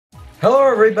Hello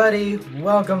everybody,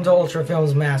 welcome to Ultra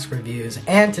Films Mask Reviews,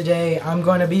 and today I'm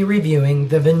going to be reviewing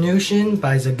the Venutian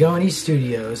by Zagone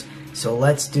Studios, so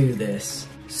let's do this.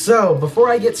 So, before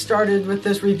I get started with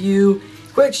this review,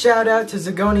 quick shout out to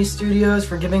Zagone Studios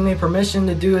for giving me permission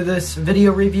to do this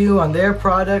video review on their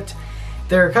product.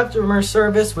 Their customer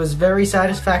service was very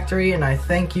satisfactory, and I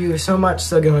thank you so much,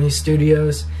 Zagone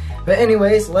Studios. But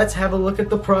anyways, let's have a look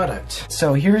at the product.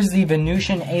 So here's the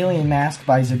Venutian Alien Mask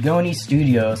by Zagone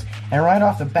Studios, and right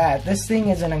off the bat, this thing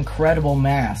is an incredible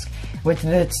mask. With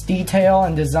its detail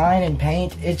and design and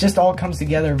paint, it just all comes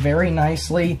together very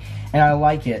nicely, and I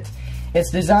like it.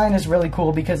 Its design is really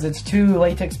cool because it's two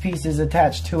latex pieces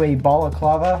attached to a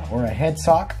balaclava, or a head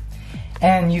sock,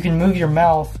 and you can move your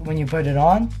mouth when you put it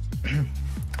on.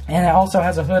 And it also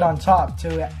has a hood on top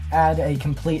to add a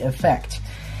complete effect.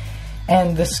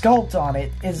 And the sculpt on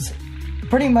it is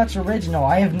pretty much original.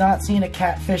 I have not seen a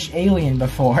catfish alien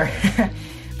before.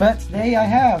 But today I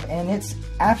have, and it's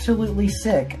absolutely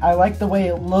sick. I like the way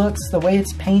it looks, the way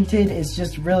it's painted is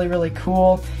just really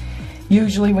cool.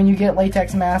 Usually when you get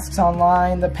latex masks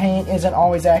online, the paint isn't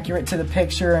always accurate to the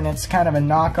picture and it's kind of a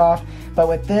knockoff. But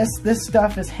with this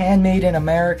stuff is handmade in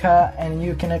America, and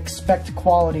you can expect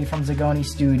quality from Zagone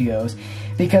Studios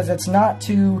because it's not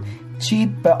too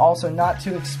cheap but also not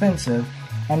too expensive,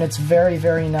 and it's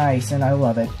very nice, and I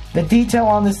love it. The detail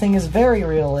on this thing is very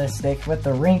realistic with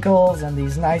the wrinkles and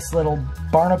these nice little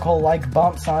barnacle-like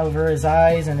bumps over his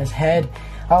eyes and his head.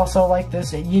 I also like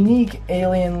this unique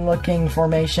alien looking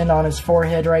formation on his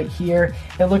forehead right here.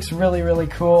 It looks really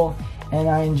cool, and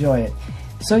I enjoy it.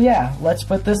 So yeah, let's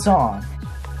put this on.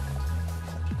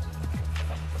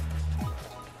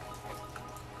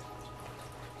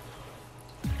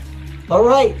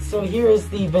 Alright, so here is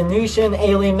the Venutian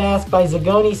Alien Mask by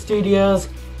Zagone Studios.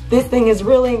 This thing is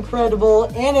really incredible,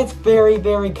 and it's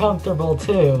very comfortable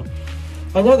too.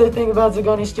 Another thing about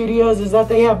Zagone Studios is that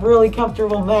they have really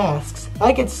comfortable masks.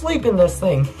 I could sleep in this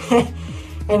thing.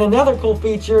 And another cool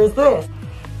feature is this.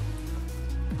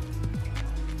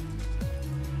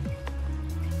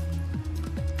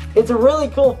 It's a really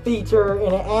cool feature,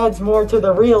 and it adds more to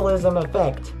the realism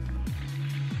effect.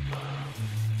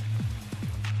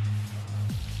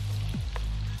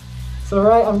 So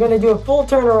right, I'm going to do a full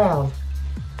turnaround.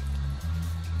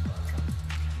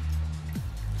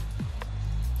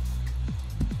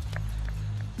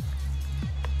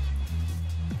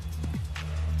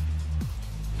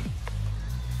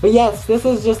 But yes, this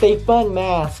is just a fun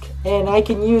mask, and I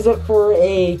can use it for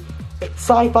a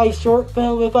sci-fi short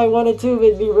film if I wanted to.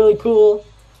 It'd be really cool.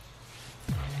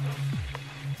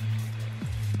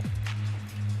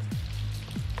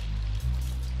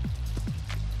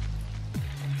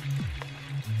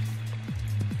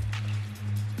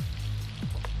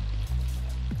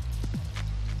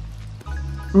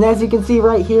 And as you can see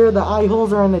right here, the eye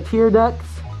holes are in the tear ducts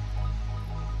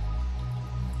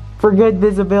for good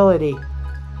visibility.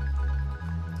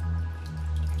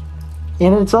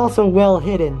 And it's also well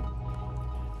hidden.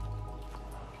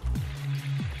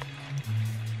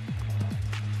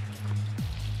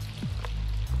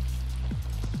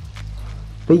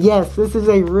 But yes, this is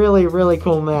a really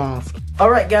cool mask.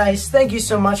 Alright guys, thank you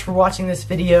so much for watching this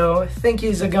video. Thank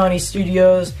you Zagone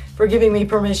Studios for giving me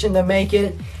permission to make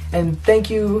it. And thank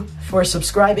you for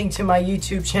subscribing to my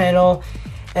YouTube channel.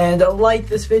 And like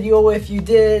this video if you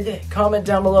did. Comment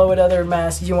down below what other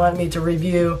masks you want me to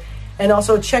review. And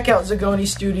also check out Zagone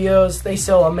Studios. They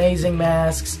sell amazing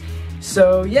masks.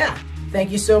 So yeah, thank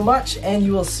you so much, and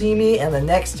you will see me in the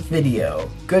next video.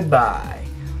 Goodbye.